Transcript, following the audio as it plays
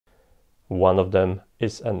one of them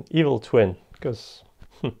is an evil twin, because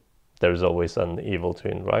there's always an evil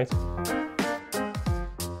twin, right?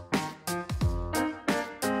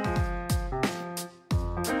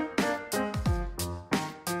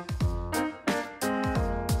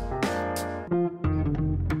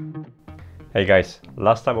 Hey guys,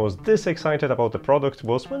 last time I was this excited about the product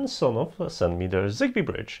was when Sonoff sent me their ZigBee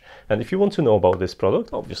bridge. And if you want to know about this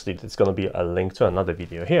product, obviously there's going to be a link to another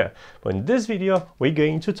video here. But in this video, we're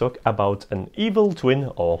going to talk about an evil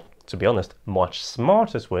twin, or to be honest, much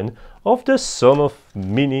smarter twin of the Sonoff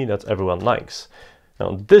Mini that everyone likes.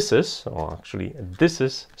 Now this is Sonoff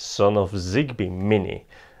ZB Mini.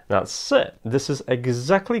 That's it. This is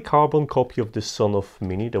exactly carbon copy of the Sonoff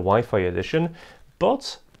Mini, the Wi-Fi edition,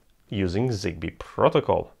 but using ZigBee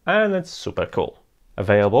protocol, and it's super cool.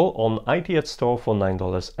 Available on ITEAD store for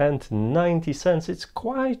 $9.90. It's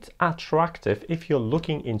quite attractive if you're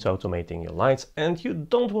looking into automating your lights and you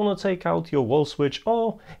don't want to take out your wall switch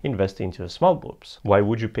or invest into smart bulbs. Why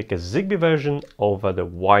would you pick a ZigBee version over the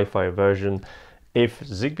Wi-Fi version if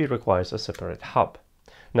ZigBee requires a separate hub?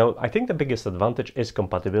 Now, I think the biggest advantage is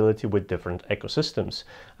compatibility with different ecosystems.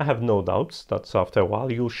 I have no doubts that after a while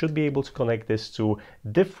you should be able to connect this to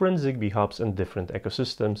different ZigBee hubs and different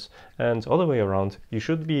ecosystems, and all the way around you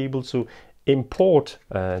should be able to import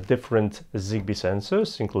different ZigBee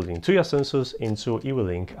sensors, including TUIA sensors, into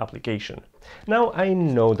EWLink application. Now, I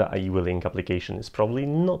know that a EWLink application is probably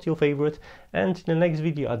not your favorite, and in the next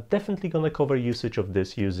video I'm definitely going to cover usage of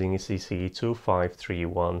this using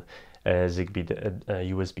CC2531 ZigBee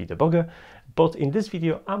USB debugger, but in this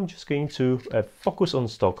video I'm just going to focus on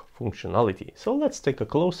stock functionality. So let's take a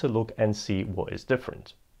closer look and see what is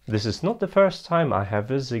different. This is not the first time I have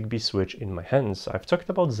a ZigBee switch in my hands. I've talked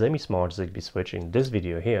about semi-smart ZigBee switch in this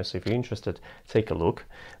video here, so if you're interested, take a look.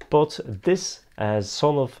 But this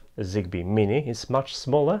Sonoff ZB Mini is much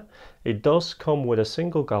smaller. It does come with a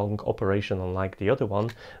single gang operation unlike the other one,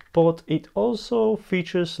 but it also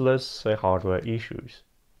features less hardware issues.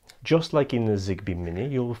 Just like in the ZigBee Mini,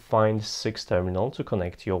 you'll find 6 terminals to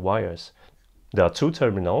connect your wires. There are 2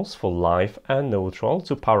 terminals for live and neutral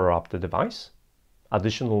to power up the device,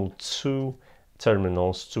 additional 2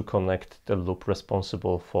 terminals to connect the loop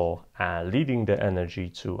responsible for leading the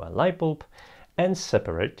energy to a light bulb, and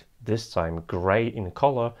separate, this time grey in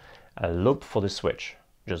color, a loop for the switch.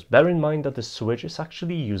 Just bear in mind that the switch is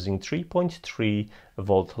actually using 3.3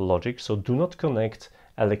 volt logic, so do not connect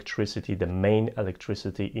electricity, the main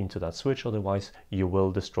electricity, into that switch, otherwise you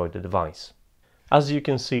will destroy the device. As you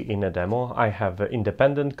can see in a demo, I have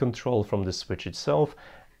independent control from the switch itself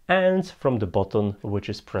and from the button which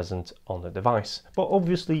is present on the device. But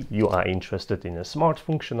obviously you are interested in a smart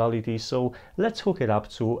functionality, so let's hook it up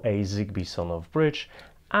to a ZigBee Sonoff bridge,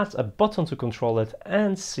 add a button to control it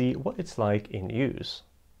and see what it's like in use.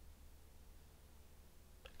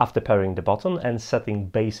 After pairing the button and setting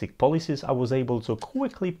basic policies, I was able to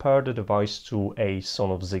quickly pair the device to a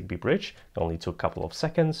Sonoff ZigBee bridge. It only took a couple of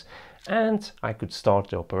seconds, and I could start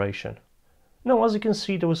the operation. Now, as you can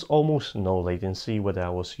see, there was almost no latency whether I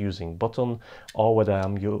was using button or whether I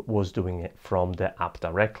was doing it from the app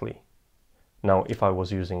directly. Now, if I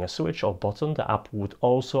was using a switch or button, the app would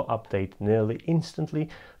also update nearly instantly,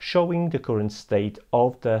 showing the current state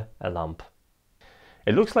of the lamp.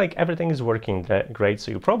 It looks like everything is working great, so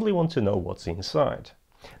you probably want to know what's inside.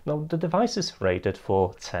 Now, the device is rated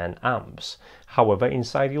for 10 amps. However,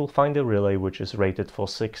 inside you'll find a relay which is rated for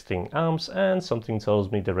 16 amps, and something tells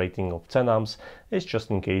me the rating of 10 amps is just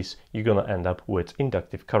in case you're gonna end up with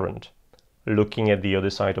inductive current. Looking at the other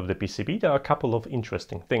side of the PCB, there are a couple of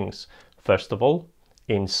interesting things. First of all,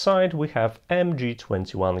 inside we have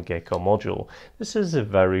MG21 Gecko module. This is a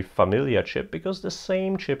very familiar chip because the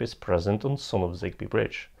same chip is present on Sonoff ZigBee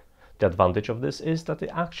bridge. The advantage of this is that it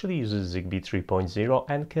actually uses ZigBee 3.0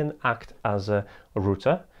 and can act as a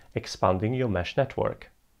router, expanding your mesh network.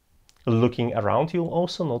 Looking around, you'll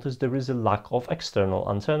also notice there is a lack of external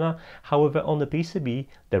antenna. However, on the PCB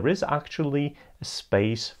there is actually a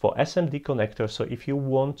space for SMD connector, so if you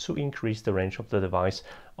want to increase the range of the device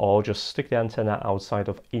or just stick the antenna outside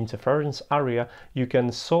of interference area, you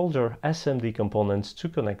can solder SMD components to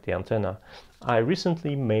connect the antenna. I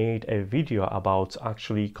recently made a video about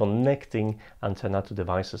actually connecting antenna to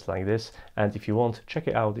devices like this, and if you want, check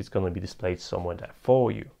it out, it's going to be displayed somewhere there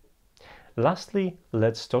for you. Lastly,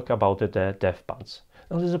 let's talk about the dev pads.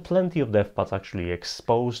 Now, there's plenty of dev pads actually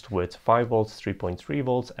exposed with 5 volts, 3.3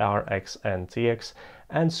 volts, RX and TX,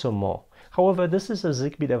 and some more. However, this is a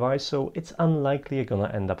ZigBee device, so it's unlikely you're gonna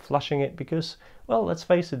end up flashing it because, Well, let's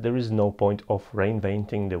face it, there is no point of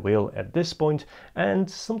reinventing the wheel at this point,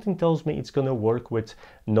 and something tells me it's gonna work with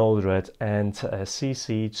Node-RED and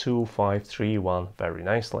CC2531 very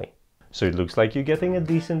nicely. So it looks like you're getting a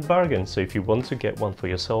decent bargain, so if you want to get one for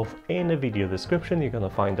yourself, in the video description you're gonna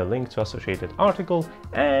find a link to associated article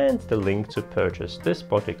and the link to purchase this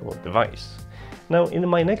particular device. Now in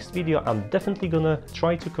my next video I'm definitely gonna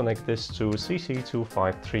try to connect this to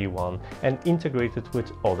CC2531 and integrate it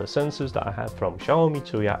with other sensors that I have from Xiaomi,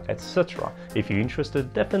 Tuya, etc. If you're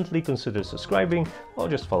interested, definitely consider subscribing or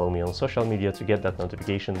just follow me on social media to get that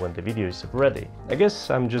notification when the video is ready. I guess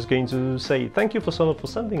I'm just going to say thank you for Sonoff for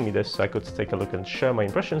sending me this so I could take a look and share my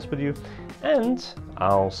impressions with you, and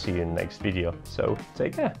I'll see you in the next video. So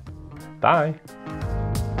take care. Bye.